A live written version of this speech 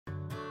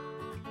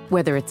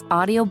Whether it's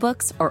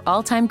audiobooks or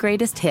all-time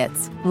greatest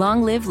hits,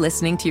 long live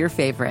listening to your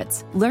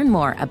favorites. Learn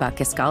more about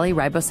Kisqali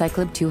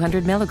Ribociclib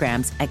 200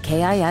 milligrams at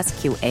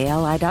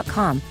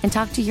KISQALI.com and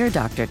talk to your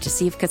doctor to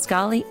see if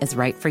Kisqali is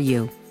right for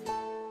you.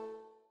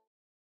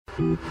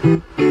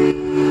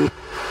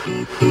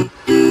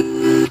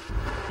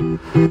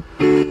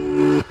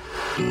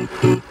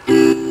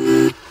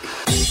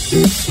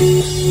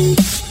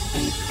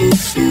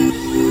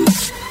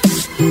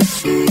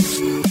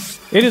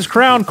 It is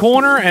Crown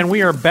Corner, and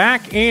we are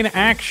back in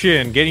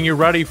action, getting you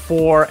ready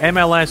for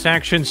MLS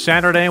action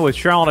Saturday with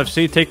Charlotte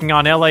FC taking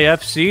on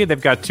LAFC.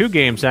 They've got two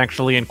games,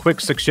 actually, in quick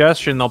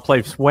succession. They'll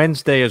play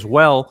Wednesday as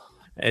well.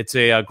 It's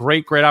a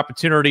great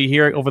opportunity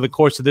here over the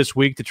course of this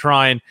week to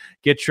try and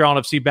get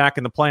Charlotte FC back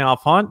in the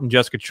playoff hunt. And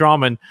Jessica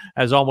Trauman,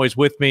 as always,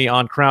 with me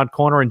on Crown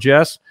Corner. And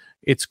Jess,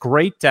 it's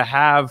great to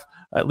have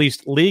at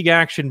least league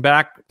action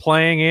back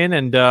playing in.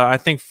 And I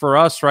think for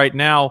us right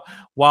now,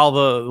 while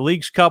the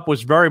Leagues Cup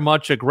was very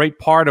much a great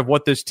part of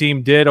what this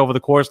team did over the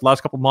course of the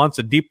last couple of months,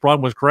 a deep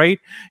run was great.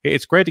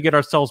 It's great to get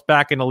ourselves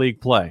back into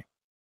league play.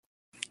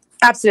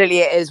 Absolutely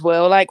it is,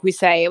 Will. Like we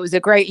say, it was a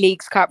great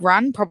Leagues Cup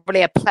run,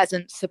 probably a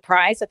pleasant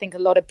surprise. I think a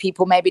lot of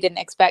people maybe didn't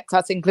expect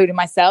us, including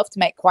myself, to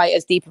make quite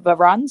as deep of a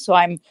run. So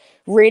I'm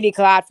really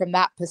glad from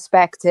that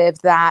perspective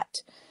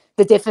that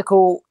the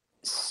difficult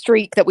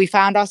streak that we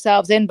found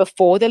ourselves in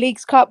before the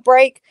Leagues Cup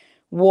break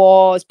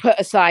was put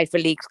aside for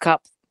Leagues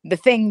Cup. The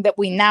thing that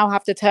we now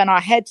have to turn our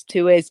heads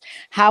to is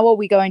how are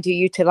we going to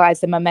utilize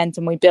the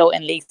momentum we built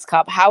in Leagues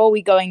Cup? How are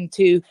we going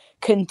to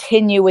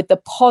continue with the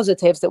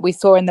positives that we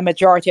saw in the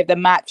majority of the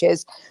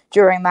matches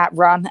during that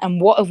run? And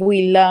what have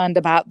we learned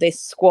about this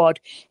squad?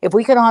 If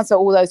we can answer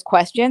all those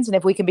questions and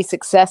if we can be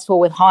successful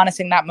with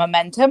harnessing that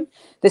momentum,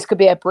 this could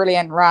be a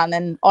brilliant run.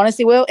 And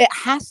honestly, Will, it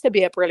has to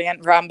be a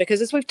brilliant run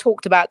because as we've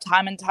talked about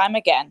time and time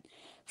again,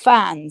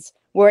 fans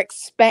were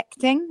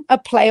expecting a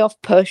playoff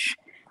push.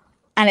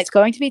 And it's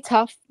going to be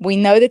tough. We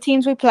know the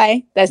teams we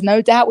play. There's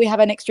no doubt we have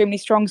an extremely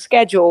strong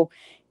schedule.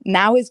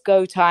 Now is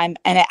go time,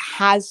 and it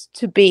has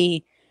to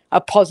be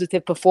a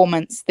positive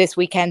performance this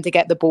weekend to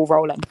get the ball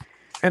rolling.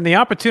 And the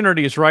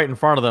opportunity is right in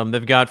front of them.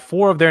 They've got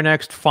 4 of their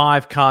next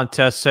 5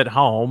 contests at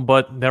home,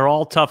 but they're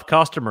all tough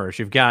customers.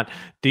 You've got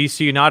DC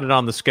United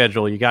on the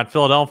schedule. You got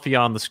Philadelphia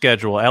on the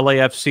schedule.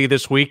 LAFC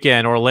this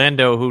weekend.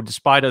 Orlando, who,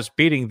 despite us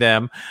beating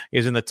them,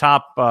 is in the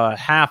top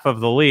half of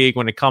the league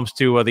when it comes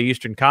to the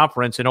Eastern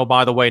Conference. And, oh,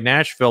 by the way,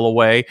 Nashville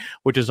away,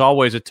 which is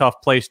always a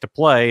tough place to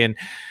play. And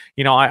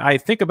you know, I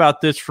think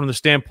about this from the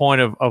standpoint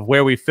of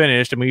where we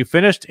finished. I mean, we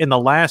finished in the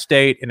last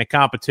 8 in a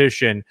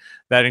competition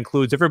that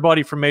includes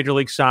everybody from Major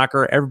League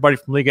Soccer, everybody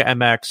from Liga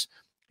MX.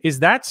 Is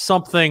that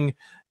something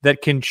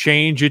that can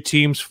change a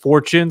team's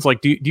fortunes?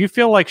 Like, do you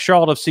feel like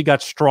Charlotte FC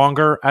got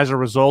stronger as a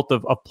result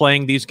of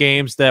playing these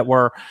games that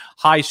were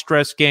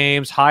high-stress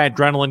games, high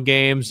adrenaline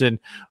games, and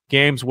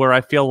games where I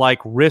feel like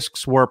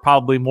risks were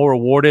probably more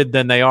rewarded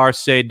than they are,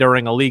 say,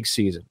 during a league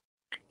season?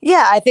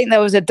 Yeah, I think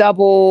there was a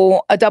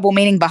double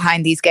meaning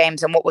behind these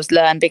games and what was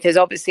learned, because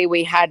obviously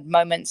we had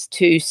moments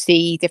to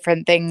see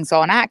different things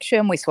on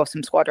action. We saw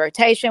some squad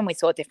rotation. We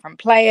saw different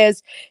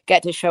players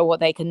get to show what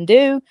they can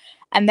do.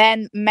 And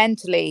then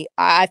mentally,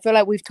 I feel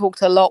like we've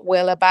talked a lot,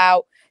 Will,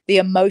 about the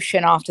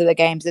emotion after the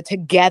games, the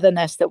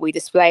togetherness that we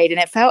displayed.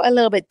 And it felt a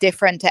little bit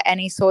different to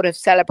any sort of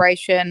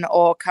celebration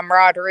or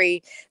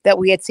camaraderie that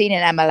we had seen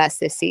in MLS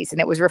this season.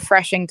 It was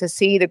refreshing to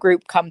see the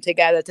group come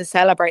together to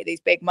celebrate these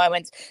big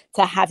moments,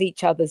 to have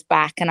each other's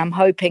back. And I'm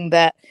hoping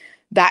that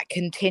that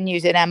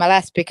continues in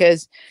MLS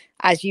because,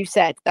 as you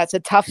said, that's a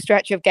tough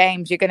stretch of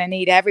games. You're going to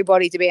need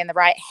everybody to be in the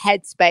right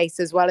headspace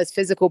as well as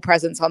physical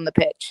presence on the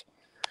pitch.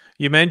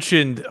 You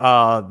mentioned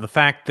the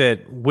fact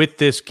that with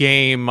this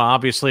game,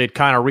 obviously it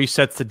kind of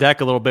resets the deck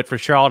a little bit for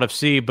Charlotte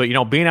FC, but, you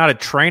know, being out of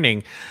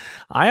training,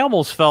 I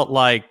almost felt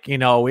like, you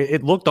know,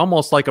 it looked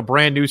almost like a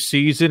brand new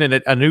season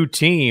and a new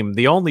team.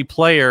 The only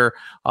player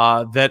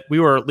that we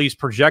were at least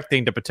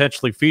projecting to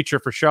potentially feature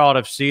for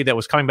Charlotte FC that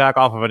was coming back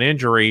off of an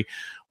injury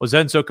was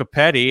Enzo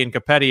Capetti. And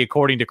Capetti,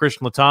 according to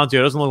Christian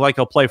Latanzio, doesn't look like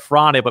he'll play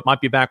Friday, but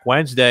might be back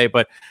Wednesday.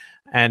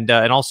 And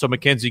also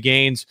Mackenzie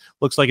Gaines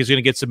looks like he's going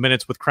to get some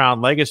minutes with Crown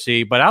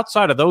Legacy. But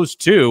outside of those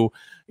two,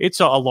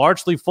 it's a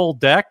largely full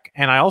deck.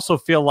 And I also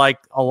feel like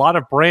a lot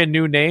of brand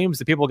new names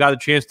that people got a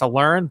chance to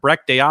learn.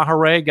 Breck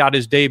Diahare got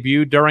his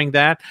debut during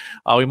that.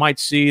 We might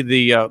see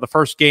the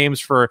first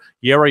games for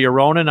Yera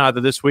Yoronen either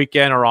this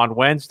weekend or on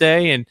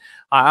Wednesday. And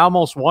I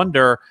almost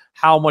wonder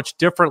how much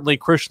differently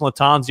Christian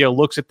Latanzio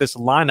looks at this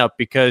lineup,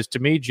 because to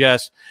me,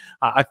 Jess,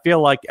 I feel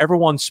like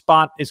everyone's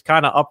spot is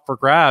kind of up for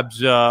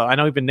grabs. I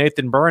know even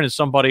Nathan Byrne is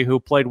somebody who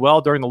played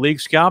well during the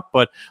Leagues Cup,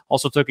 but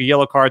also took a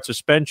yellow card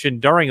suspension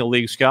during the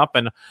Leagues Cup.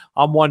 And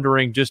I'm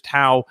wondering just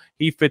how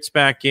he fits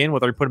back in,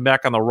 whether you put him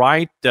back on the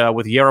right,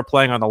 with Yera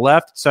playing on the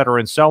left, et cetera,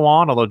 and so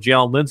on. Although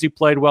Jalen Lindsay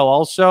played well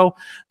also.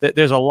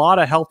 There's a lot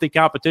of healthy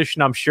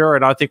competition, I'm sure,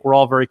 and I think we're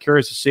all very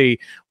curious to see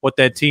what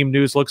that team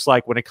news looks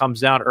like when it comes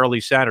down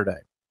early Saturday.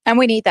 And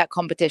we need that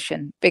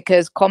competition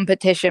because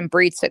competition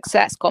breeds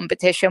success.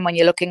 Competition, when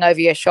you're looking over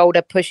your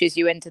shoulder, pushes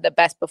you into the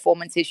best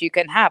performances you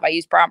can have. I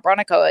use Brown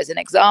Bronico as an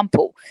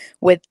example.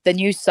 With the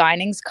new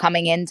signings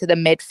coming into the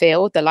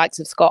midfield, the likes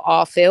of Scott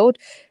Arfield,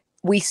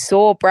 we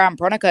saw Brown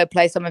Bronico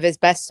play some of his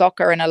best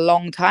soccer in a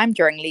long time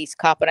during Leagues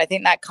Cup. And I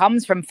think that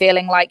comes from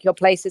feeling like your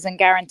place isn't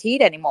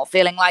guaranteed anymore,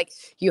 feeling like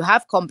you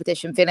have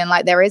competition, feeling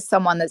like there is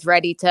someone that's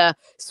ready to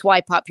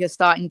swipe up your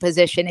starting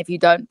position if you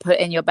don't put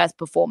in your best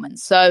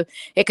performance. So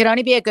it can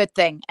only be a good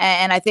thing.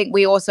 And I think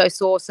we also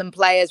saw some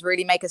players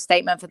really make a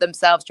statement for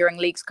themselves during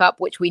Leagues Cup,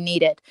 which we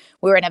needed.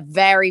 We were in a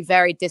very,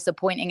 very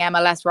disappointing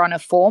MLS run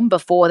of form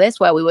before this,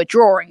 where we were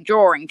drawing,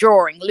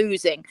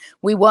 losing.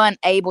 We weren't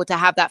able to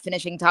have that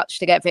finishing touch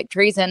to get victory.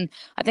 And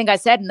I think I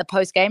said in the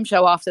post-game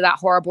show after that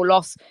horrible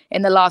loss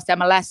in the last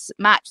MLS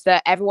match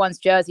that everyone's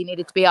jersey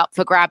needed to be up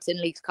for grabs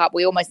in Leagues Cup.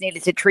 We almost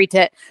needed to treat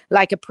it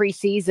like a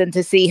preseason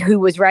to see who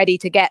was ready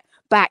to get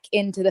back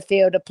into the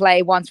field of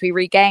play once we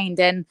regained.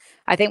 And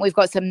I think we've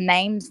got some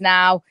names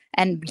now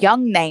and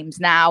young names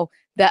now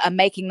that are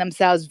making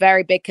themselves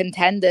very big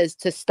contenders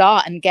to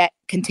start and get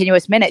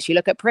continuous minutes. You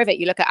look at Privet,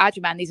 you look at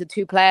Adjaman. These are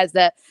two players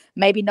that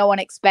maybe no one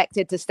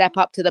expected to step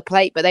up to the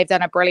plate, but they've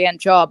done a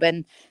brilliant job.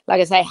 And like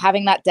I say,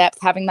 having that depth,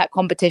 having that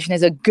competition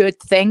is a good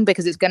thing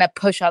because it's going to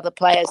push other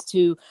players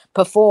to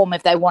perform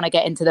if they want to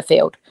get into the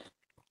field.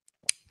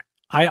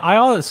 I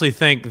honestly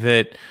think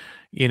that,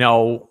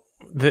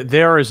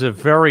 there is a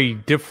very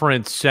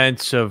different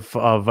sense of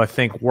I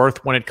think,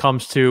 worth when it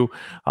comes to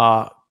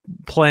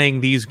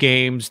playing these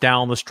games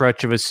down the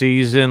stretch of a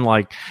season,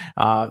 like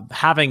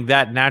having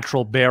that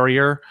natural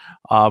barrier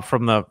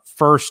from the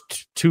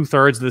first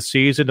 2/3 of the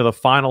season to the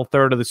final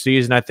third of the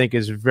season, I think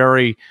is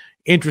very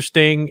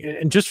interesting.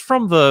 And just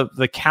from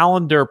the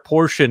calendar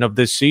portion of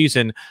this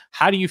season,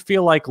 how do you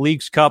feel like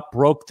Leagues Cup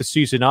broke the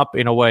season up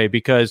in a way?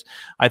 Because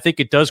I think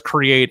it does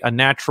create a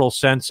natural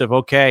sense of,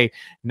 okay,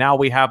 now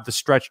we have the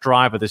stretch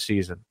drive of the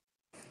season.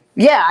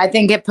 Yeah, I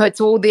think it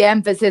puts all the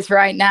emphasis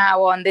right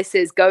now on this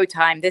is go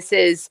time. This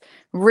is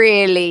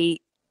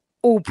really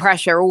all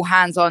pressure, all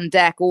hands on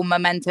deck, all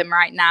momentum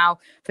right now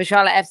for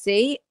Charlotte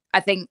FC. I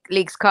think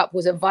Leagues Cup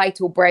was a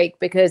vital break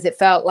because it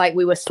felt like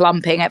we were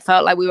slumping. It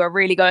felt like we were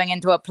really going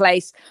into a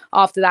place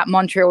after that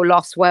Montreal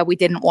loss where we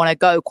didn't want to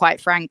go, quite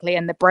frankly.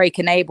 And the break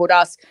enabled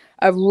us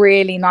a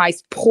really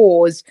nice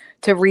pause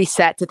to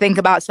reset, to think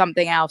about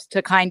something else,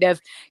 to kind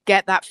of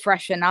get that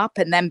freshen up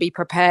and then be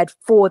prepared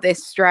for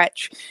this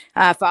stretch.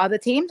 For other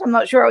teams, I'm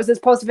not sure it was as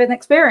positive an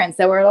experience.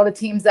 There were a lot of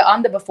teams that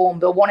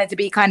underperformed or wanted to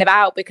be kind of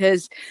out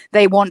because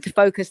they want to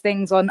focus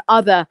things on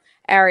other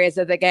areas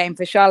of the game.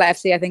 For Charlotte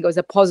FC, I think it was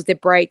a positive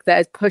break that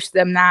has pushed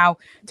them now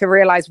to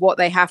realize what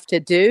they have to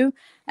do.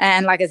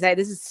 And like I say,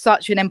 this is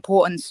such an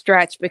important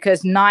stretch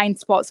because 9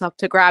 spots up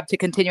to grab to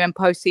continue in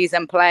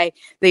postseason play.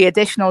 The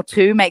additional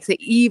 2 makes it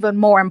even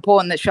more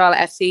important that Charlotte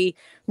FC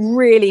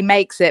really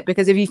makes it,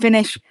 because if you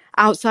finish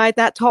outside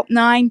that top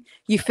 9,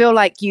 you feel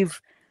like you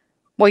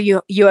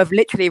have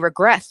literally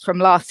regressed from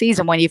last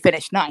season when you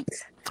finished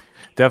 9th.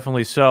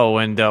 Definitely so.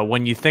 And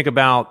when you think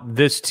about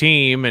this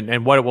team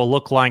and what it will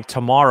look like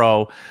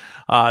tomorrow,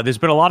 there's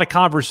been a lot of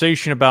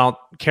conversation about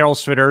Karol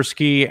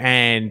Swiderski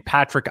and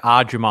Patrick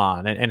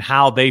Adjaman and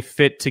how they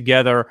fit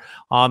together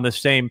on the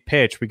same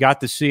pitch. We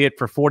got to see it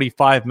for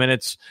 45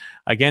 minutes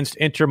against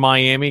Inter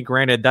Miami.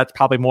 Granted, that's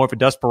probably more of a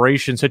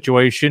desperation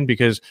situation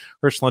because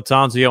Christian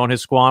Lattanzio and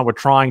his squad were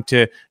trying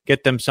to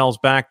get themselves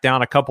back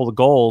down a couple of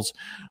goals.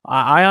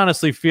 I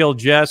honestly feel,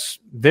 Jess,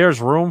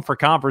 there's room for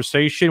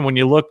conversation when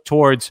you look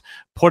towards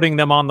putting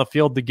them on the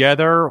field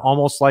together,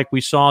 almost like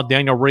we saw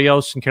Daniel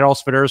Rios and Karol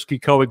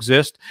Swiderski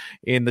coexist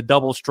in the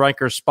double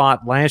striker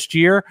spot last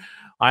year.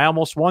 I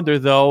almost wonder,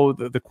 though,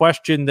 the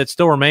question that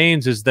still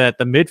remains is that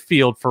the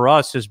midfield for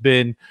us has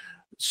been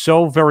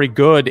so very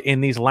good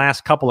in these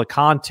last couple of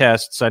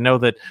contests. I know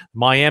that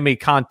Miami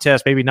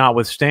contest, maybe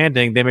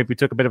notwithstanding, they maybe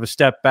took a bit of a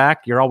step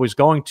back. You're always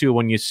going to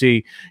when you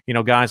see,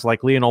 guys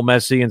like Lionel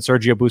Messi and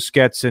Sergio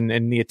Busquets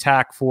in the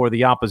attack for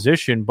the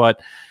opposition. But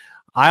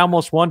I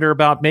almost wonder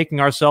about making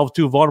ourselves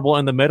too vulnerable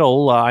in the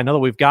middle. I know that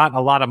we've got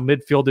a lot of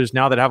midfielders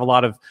now that have a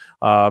lot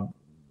of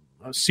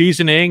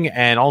seasoning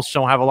and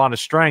also have a lot of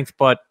strength,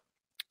 but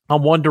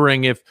I'm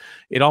wondering if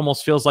it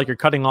almost feels like you're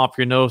cutting off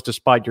your nose to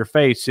spite your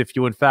face if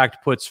you, in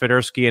fact, put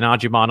Swiderski and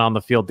Adjaman on the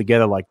field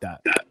together like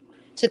that.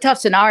 It's a tough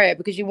scenario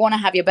because you want to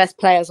have your best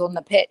players on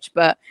the pitch,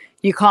 but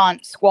you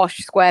can't squash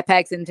square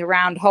pegs into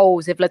round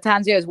holes. If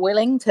Lattanzio is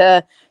willing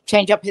to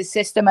change up his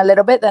system a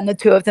little bit, then the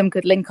two of them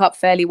could link up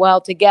fairly well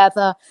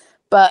together.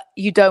 But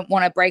you don't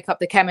want to break up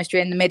the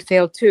chemistry in the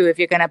midfield too. If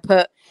you're going to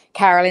put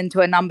Karol into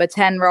a number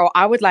 10 role,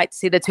 I would like to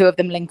see the two of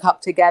them link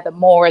up together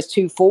more as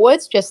two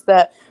forwards, just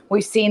that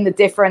we've seen the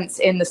difference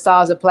in the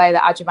styles of play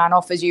that Adjaman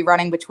offers you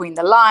running between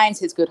the lines,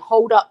 his good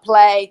hold-up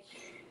play.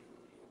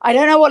 I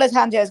don't know what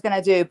Lattanzio is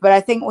going to do, but I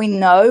think we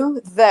know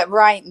that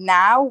right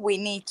now we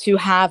need to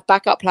have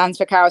backup plans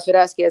for Karol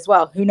Swiderski as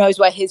well. Who knows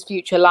where his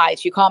future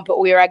lies? You can't put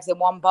all your eggs in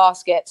one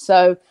basket.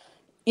 So,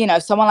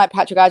 someone like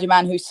Patrick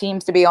Agyemang, who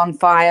seems to be on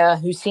fire,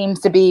 who seems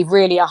to be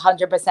really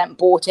 100%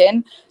 bought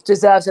in,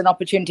 deserves an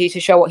opportunity to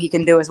show what he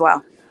can do as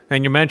well.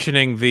 And you're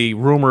mentioning the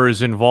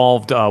rumors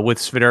involved with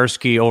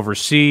Swiderski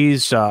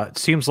overseas. It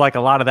seems like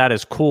a lot of that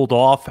has cooled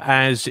off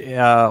as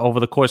over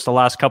the course of the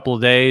last couple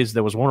of days.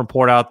 There was one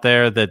report out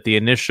there that the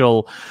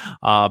initial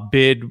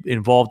bid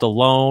involved a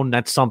loan.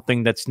 That's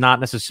something that's not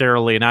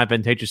necessarily an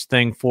advantageous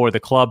thing for the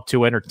club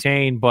to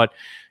entertain. But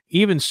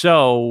even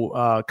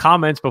so,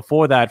 comments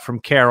before that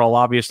from Carroll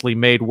obviously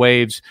made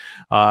waves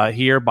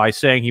here by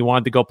saying he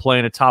wanted to go play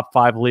in a top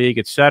 5 league,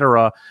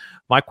 etc.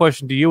 My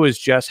question to you is,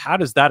 Jess, how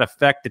does that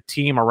affect the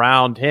team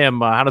around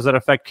him? How does that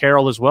affect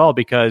Carroll as well?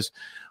 Because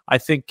I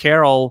think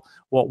Carroll,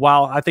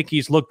 while I think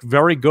he's looked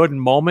very good in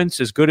moments,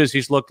 as good as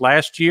he's looked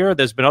last year,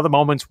 there's been other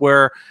moments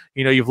where,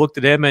 you've looked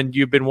at him and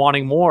you've been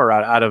wanting more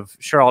out of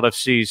Charlotte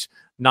FC's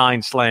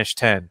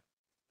 9/10.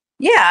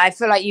 Yeah, I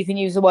feel like you can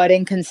use the word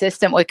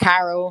inconsistent with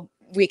Carroll.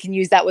 We can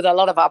use that with a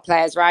lot of our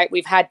players, right?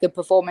 We've had good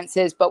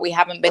performances, but we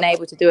haven't been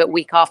able to do it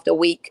week after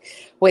week.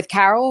 With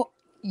Carroll,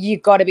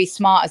 you've got to be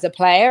smart as a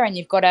player and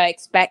you've got to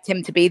expect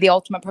him to be the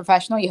ultimate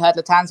professional. You heard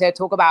Lattanzio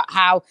talk about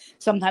how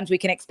sometimes we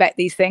can expect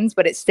these things,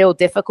 but it's still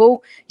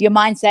difficult. Your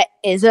mindset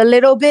is a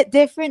little bit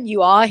different.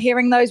 You are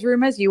hearing those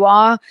rumors. You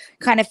are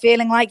kind of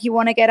feeling like you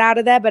want to get out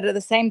of there. But at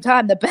the same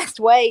time, the best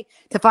way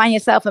to find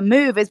yourself a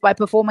move is by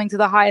performing to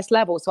the highest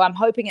level. So I'm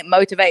hoping it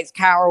motivates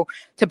Carroll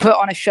to put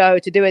on a show,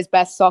 to do his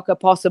best soccer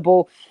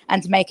possible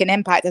and to make an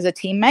impact as a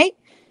teammate.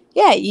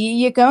 Yeah,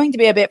 you're going to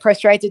be a bit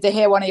frustrated to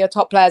hear one of your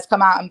top players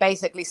come out and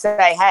basically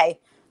say, hey,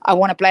 I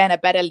want to play in a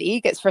better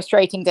league. It's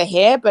frustrating to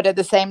hear, but at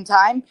the same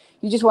time,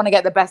 you just want to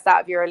get the best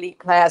out of your elite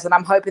players. And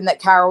I'm hoping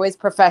that Carroll is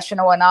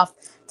professional enough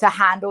to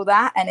handle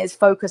that and is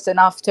focused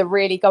enough to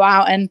really go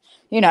out and,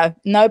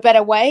 no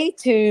better way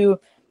to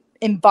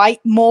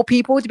invite more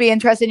people to be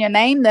interested in your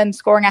name than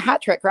scoring a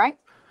hat trick, right?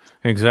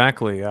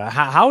 Exactly.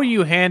 How are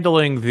you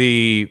handling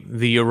the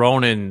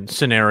Ironin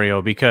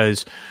scenario?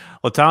 Because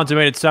Lattanzio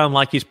made it sound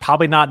like he's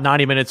probably not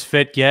 90 minutes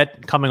fit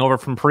yet, coming over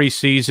from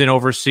preseason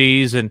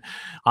overseas. And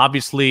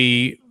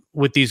obviously,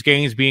 with these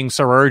games being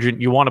so urgent,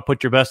 you want to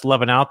put your best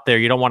 11 out there.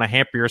 You don't want to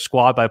hamper your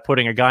squad by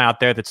putting a guy out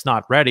there that's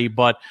not ready.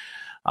 But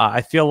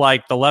I feel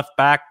like the left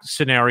back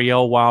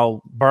scenario,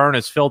 while Byrne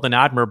has filled in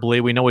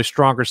admirably, we know his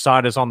stronger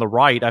side is on the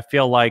right. I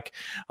feel like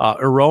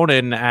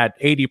Ironin at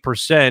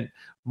 80%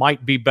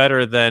 might be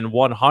better than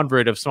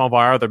 100 of some of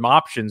our other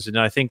options. And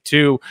I think,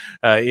 too,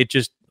 it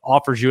just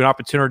offers you an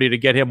opportunity to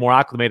get him more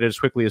acclimated as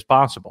quickly as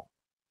possible.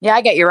 Yeah,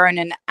 I get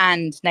Ironin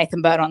and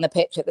Nathan Byrne on the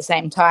pitch at the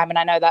same time. And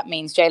I know that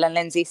means Jalen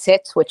Lindsay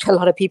sits, which a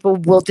lot of people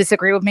will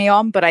disagree with me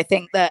on. But I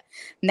think that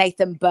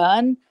Nathan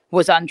Byrne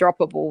was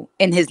undroppable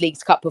in his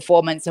Leagues Cup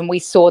performance. And we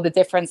saw the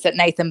difference that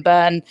Nathan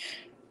Byrne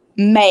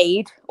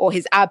made, or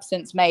his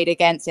absence made,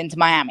 against Inter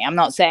Miami. I'm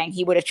not saying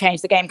he would have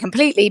changed the game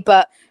completely,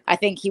 but I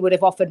think he would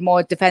have offered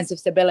more defensive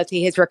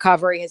stability, his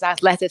recovery, his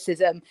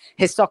athleticism,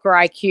 his soccer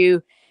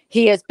IQ.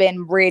 He has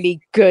been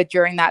really good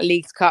during that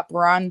Leagues Cup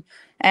run.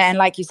 And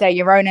like you say,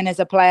 Ironin is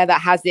a player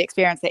that has the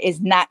experience, that is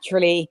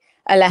naturally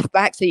a left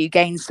back. So you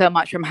gain so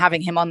much from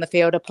having him on the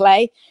field to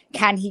play.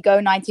 Can he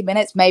go 90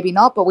 minutes? Maybe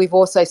not. But we've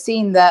also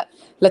seen that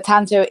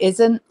Lattanzio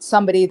isn't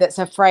somebody that's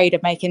afraid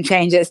of making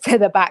changes to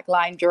the back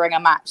line during a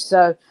match.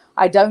 So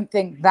I don't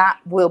think that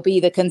will be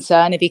the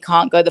concern if he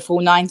can't go the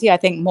full 90. I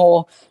think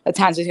more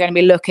Lattanzio is going to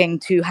be looking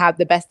to have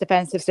the best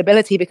defensive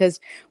stability, because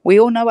we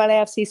all know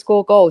LAFC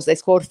score goals. They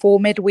scored 4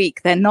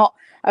 midweek. They're not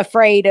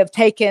afraid of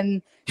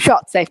taking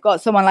shots. They've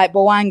got someone like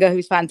Boanga,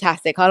 who's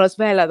fantastic. Carlos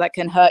Vela, that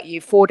can hurt you.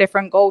 4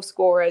 different goal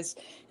scorers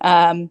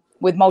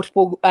with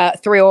multiple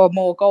 3 or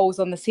more goals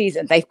on the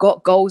season. They've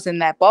got goals in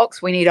their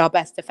box. We need our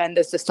best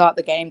defenders to start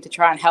the game to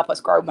try and help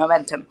us grow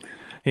momentum.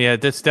 Yeah,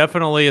 that's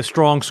definitely a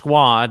strong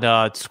squad.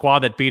 Squad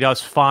that beat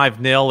us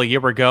 5-0 a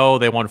year ago.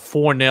 They won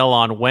 4-0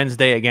 on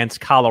Wednesday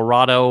against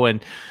Colorado.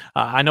 And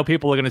I know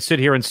people are going to sit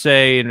here and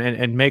say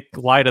and make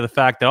light of the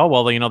fact that, oh,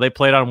 well, they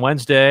played on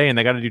Wednesday and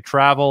they got to do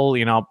travel.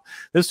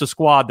 This is a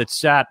squad that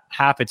sat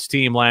half its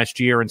team last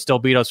year and still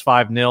beat us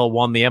 5-0,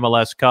 won the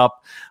MLS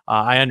Cup.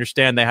 I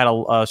understand they had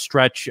a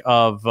stretch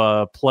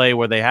of play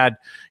where they had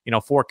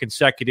 4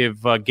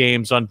 consecutive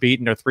games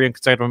unbeaten, or 3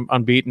 consecutive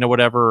unbeaten, or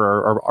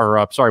whatever,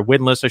 or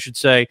winless, I should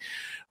say.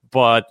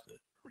 But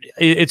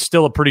it's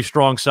still a pretty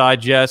strong side,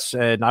 Jess.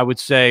 And I would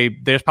say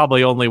there's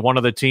probably only one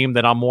other team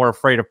that I'm more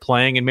afraid of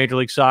playing in Major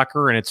League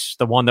Soccer, and it's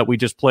the one that we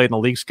just played in the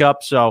Leagues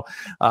Cup. So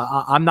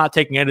I'm not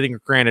taking anything for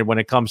granted when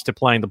it comes to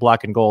playing the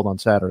black and gold on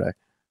Saturday.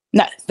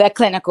 No, they're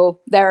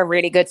clinical. They're a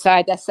really good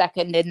side. They're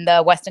second in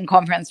the Western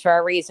Conference for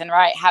a reason,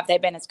 right? Have they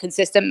been as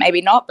consistent? Maybe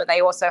not, but they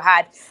also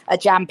had a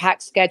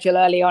jam-packed schedule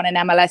early on in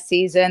MLS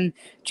season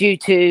due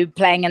to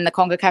playing in the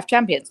CONCACAF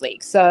Champions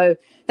League. So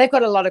they've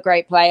got a lot of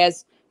great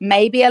players.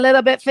 Maybe a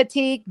little bit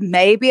fatigued,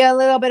 maybe a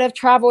little bit of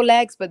travel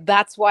legs, but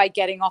that's why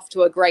getting off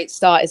to a great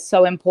start is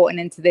so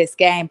important into this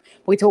game.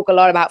 We talk a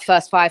lot about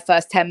first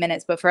 10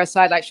 minutes, but for a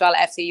side like Charlotte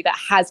FC that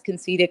has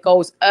conceded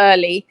goals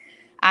early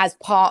as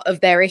part of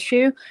their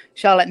issue,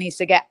 Charlotte needs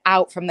to get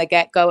out from the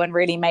get-go and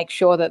really make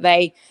sure that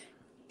they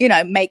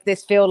make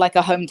this feel like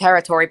a home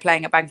territory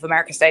playing at Bank of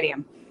America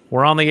Stadium.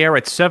 We're on the air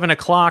at 7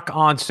 o'clock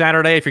on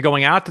Saturday. If you're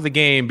going out to the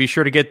game, be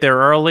sure to get there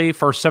early.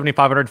 First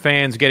 7,500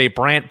 fans get a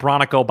Brandt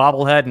Bronico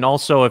bobblehead. And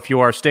also, if you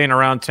are staying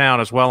around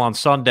town as well on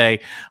Sunday,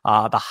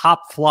 the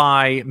Hop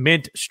Fly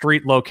Mint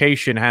Street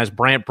location has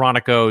Brandt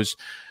Bronico's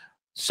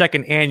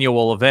second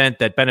annual event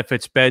that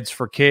benefits beds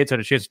for kids. I had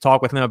a chance to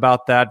talk with him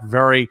about that.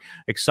 Very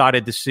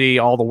excited to see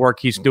all the work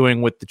he's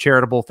doing with the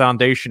charitable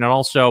foundation, and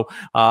also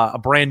a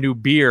brand new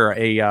beer,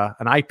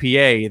 an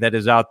IPA that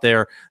is out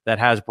there that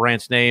has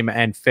Brandt's name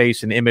and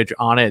face and image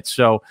on it.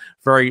 So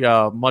very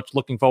much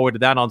looking forward to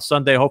that on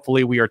Sunday.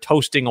 Hopefully we are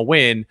toasting a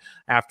win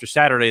after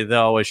Saturday,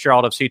 though, as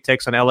Charlotte FC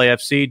takes on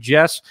LAFC.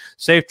 Jess,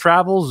 safe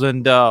travels,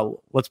 and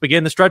let's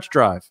begin the stretch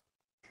drive.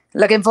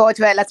 Looking forward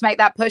to it. Let's make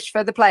that push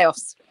for the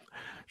playoffs.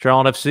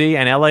 Charlotte FC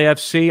and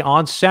LAFC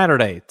on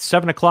Saturday,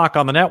 7 o'clock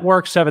on the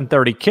network,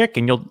 7:30 kick,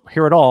 and you'll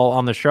hear it all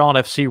on the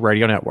Charlotte FC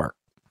radio network.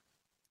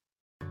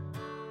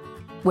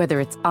 Whether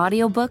it's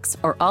audiobooks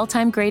or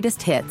all-time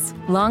greatest hits,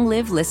 long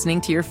live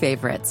listening to your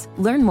favorites.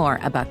 Learn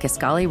more about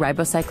Kisqali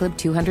Ribociclib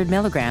 200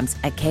 milligrams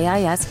at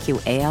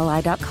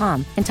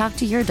KISQALI.com and talk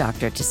to your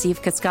doctor to see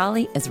if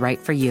Kisqali is right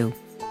for you.